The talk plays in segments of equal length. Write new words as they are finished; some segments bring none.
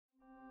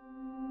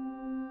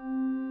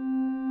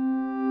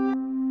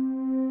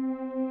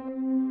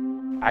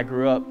I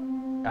grew up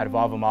at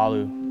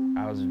Wāwāmalu.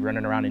 I was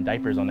running around in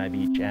diapers on that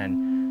beach,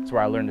 and it's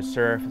where I learned to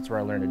surf, it's where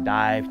I learned to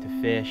dive,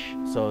 to fish.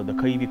 So the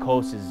Kaiwi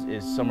Coast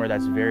is somewhere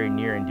that's very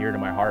near and dear to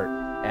my heart.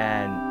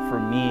 And for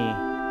me,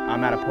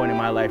 I'm at a point in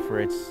my life where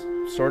it's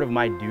sort of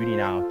my duty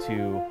now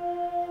to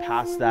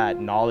pass that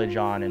knowledge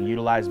on and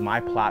utilize my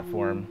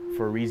platform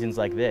for reasons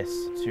like this,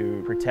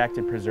 to protect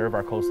and preserve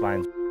our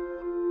coastlines.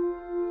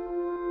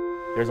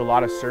 There's a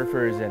lot of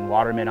surfers and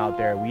watermen out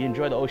there. We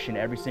enjoy the ocean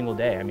every single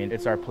day. I mean,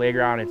 it's our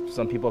playground.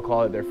 Some people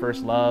call it their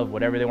first love,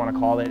 whatever they want to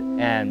call it.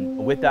 And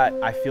with that,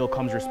 I feel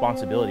comes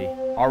responsibility.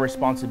 Our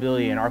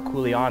responsibility and our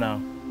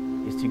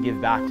kuleana is to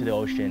give back to the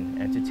ocean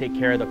and to take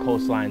care of the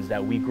coastlines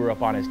that we grew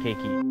up on as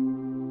keiki.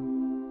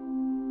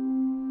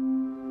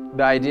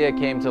 The idea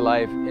came to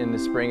life in the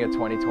spring of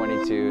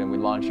 2022, and we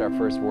launched our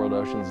first World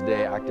Oceans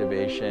Day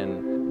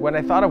activation. When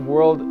I thought of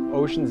World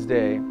Oceans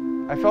Day,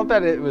 I felt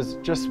that it was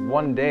just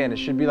one day and it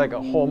should be like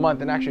a whole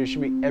month, and actually it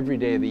should be every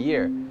day of the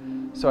year.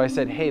 So I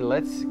said, hey,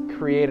 let's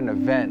create an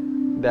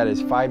event that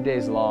is 5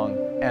 days long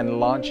and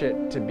launch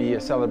it to be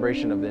a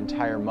celebration of the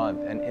entire month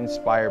and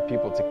inspire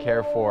people to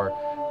care for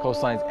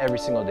coastlines every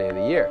single day of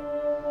the year.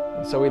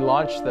 And so we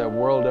launched the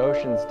World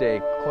Oceans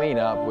Day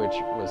cleanup, which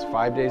was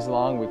 5 days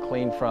long. We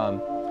cleaned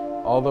from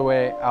all the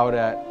way out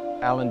at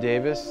Allen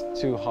Davis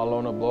to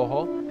Halona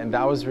Blowhole, and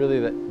that was really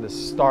the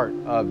start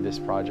of this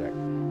project.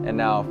 And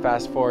now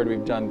fast forward,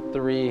 we've done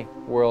 3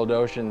 World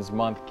Oceans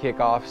Month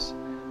kickoffs,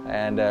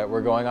 and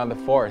we're going on the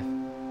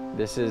 4th.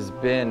 This has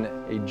been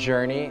a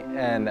journey,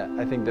 and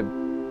I think the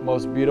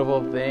most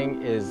beautiful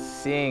thing is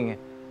seeing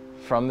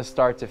from the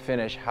start to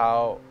finish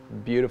how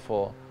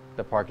beautiful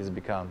the park has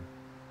become.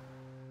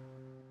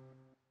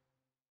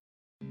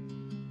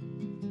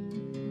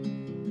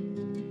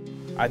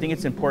 I think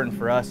it's important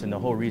for us, and the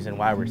whole reason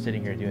why we're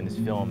sitting here doing this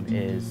film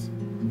is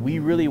we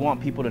really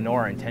want people to know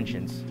our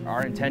intentions.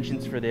 Our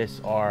intentions for this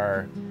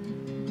are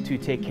to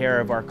take care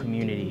of our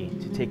community,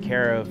 to take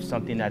care of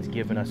something that's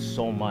given us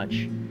so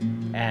much,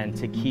 and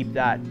to keep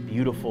that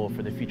beautiful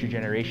for the future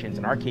generations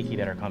and our keiki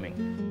that are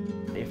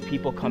coming. If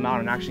people come out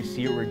and actually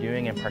see what we're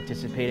doing and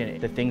participate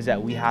in the things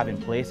that we have in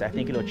place, I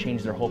think it'll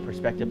change their whole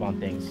perspective on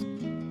things.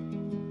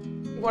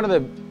 One of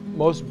the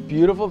most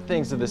beautiful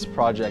things of this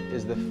project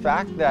is the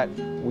fact that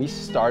we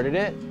started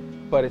it,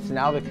 but it's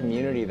now the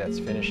community that's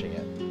finishing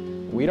it.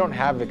 We don't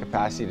have the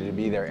capacity to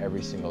be there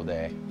every single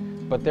day,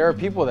 but there are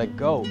people that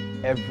go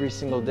every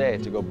single day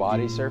to go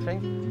body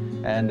surfing,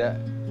 and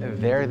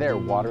they're there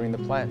watering the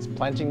plants,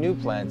 planting new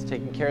plants,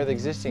 taking care of the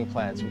existing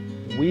plants,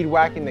 weed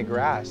whacking the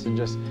grass, and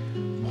just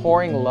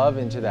pouring love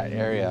into that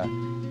area.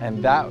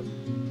 And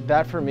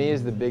that for me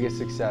is the biggest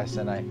success,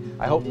 and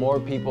I hope more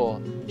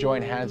people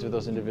join hands with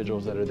those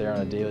individuals that are there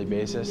on a daily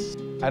basis.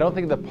 I don't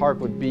think the park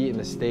would be in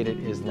the state it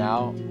is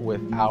now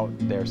without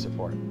their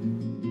support.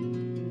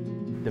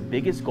 The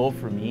biggest goal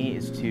for me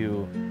is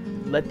to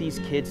let these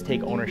kids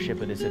take ownership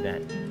of this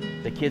event.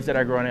 The kids that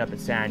are growing up at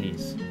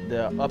Sandy's,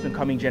 the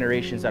up-and-coming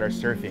generations that are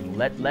surfing,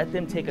 let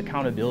them take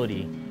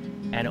accountability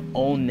and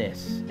own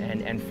this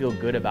and feel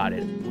good about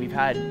it. We've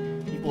had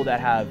people that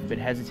have been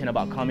hesitant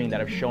about coming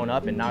that have shown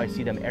up, and now I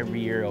see them every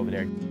year over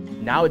there.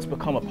 Now it's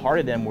become a part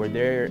of them where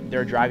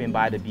they're driving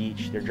by the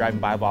beach, they're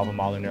driving by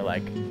Wāwāmalu, and they're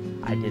like,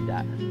 I did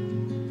that.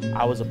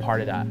 I was a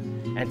part of that.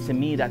 And to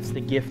me, that's the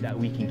gift that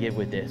we can give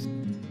with this.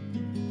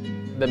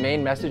 The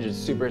main message is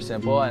super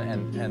simple,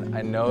 and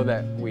I know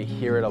that we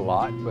hear it a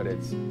lot, but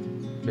it's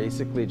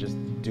basically just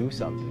do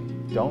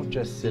something. Don't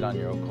just sit on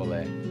your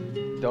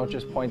okole. Don't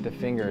just point the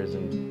fingers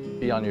and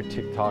be on your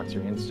TikToks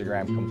or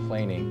Instagram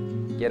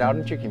complaining. Get out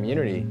into your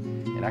community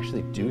and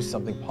actually do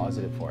something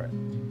positive for it.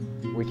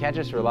 We can't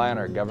just rely on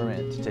our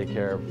government to take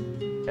care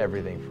of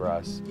everything for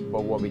us,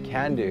 but what we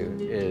can do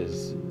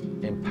is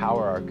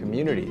empower our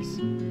communities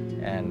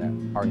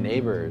and our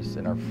neighbors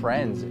and our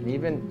friends and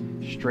even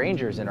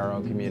strangers in our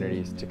own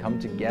communities to come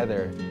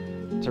together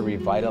to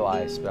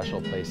revitalize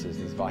special places,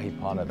 these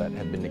vahipana that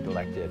have been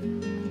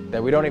neglected,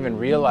 that we don't even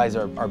realize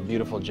are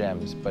beautiful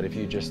gems. But if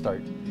you just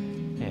start,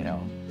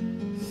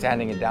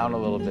 sanding it down a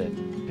little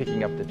bit,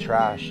 picking up the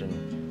trash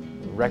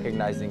and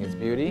recognizing its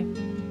beauty,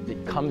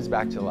 it comes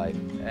back to life.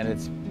 And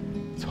it's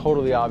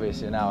totally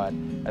obvious now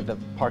at the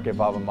park at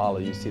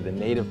Wāwāmalu. You see the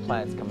native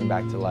plants coming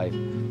back to life.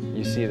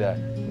 You see the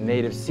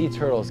native sea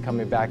turtles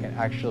coming back and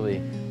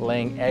actually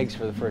laying eggs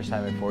for the first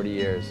time in 40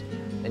 years.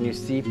 And you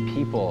see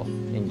people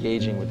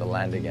engaging with the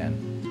land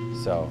again.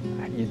 So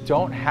you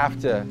don't have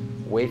to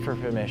wait for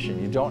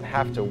permission. You don't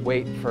have to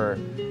wait for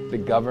the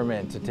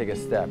government to take a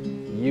step.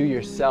 You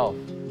yourself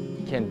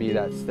can be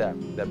that step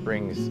that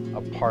brings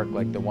a park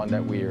like the one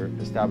that we are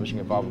establishing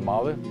at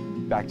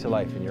Wāwāmalu back to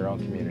life in your own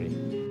community.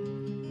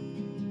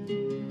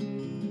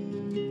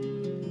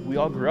 We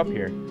all grew up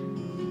here.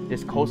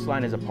 This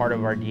coastline is a part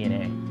of our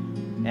DNA.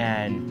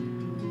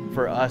 And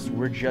for us,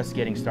 we're just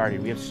getting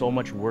started. We have so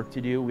much work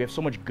to do. We have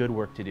so much good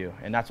work to do.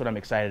 And that's what I'm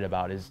excited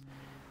about, is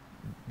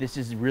this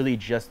is really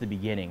just the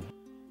beginning.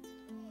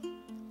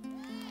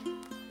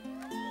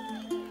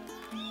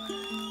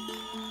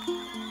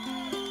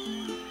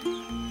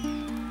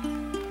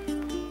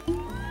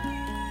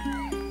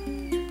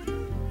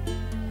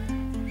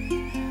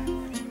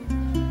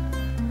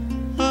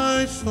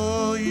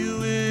 saw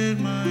you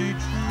in my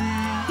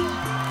dream.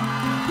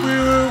 We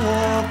were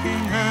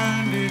walking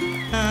hand in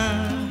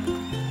hand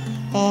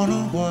on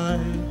a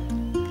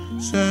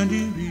white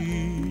sandy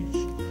beach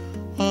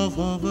of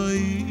Hawaii.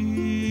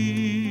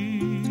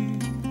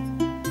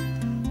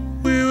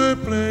 We were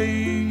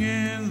playing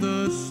in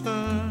the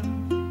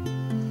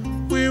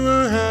sun. We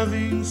were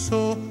having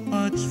so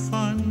much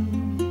fun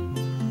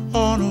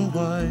on a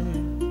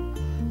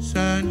white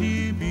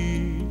sandy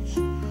beach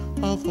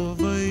of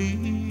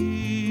Hawaii.